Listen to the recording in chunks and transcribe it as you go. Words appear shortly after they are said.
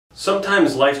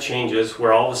Sometimes life changes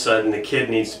where all of a sudden the kid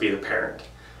needs to be the parent.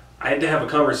 I had to have a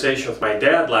conversation with my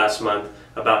dad last month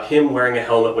about him wearing a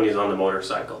helmet when he's on the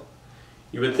motorcycle.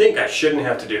 You would think I shouldn't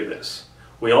have to do this.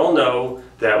 We all know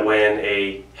that when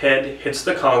a head hits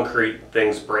the concrete,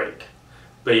 things break.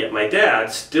 But yet my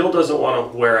dad still doesn't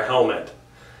want to wear a helmet.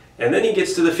 And then he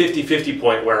gets to the 50-50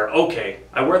 point where, okay,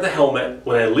 I wear the helmet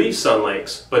when I leave Sun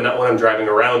Lakes, but not when I'm driving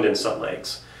around in Sun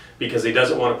Lakes, because he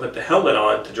doesn't want to put the helmet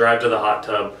on to drive to the hot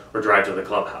tub or drive to the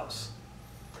clubhouse.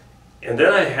 And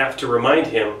then I have to remind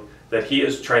him that he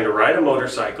is trying to ride a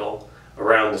motorcycle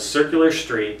around the circular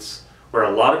streets where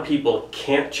a lot of people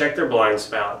can't check their blind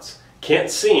spots, can't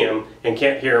see him, and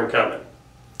can't hear him coming.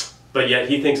 But yet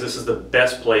he thinks this is the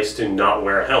best place to not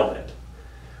wear a helmet.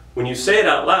 When you say it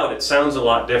out loud, it sounds a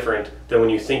lot different than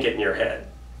when you think it in your head.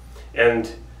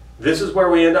 And this is where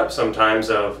we end up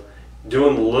sometimes of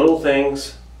doing little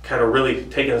things, kind of really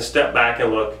taking a step back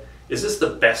and look, is this the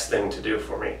best thing to do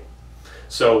for me?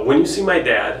 So when you see my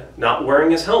dad not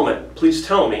wearing his helmet, please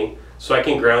tell me so I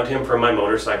can ground him from my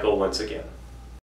motorcycle once again.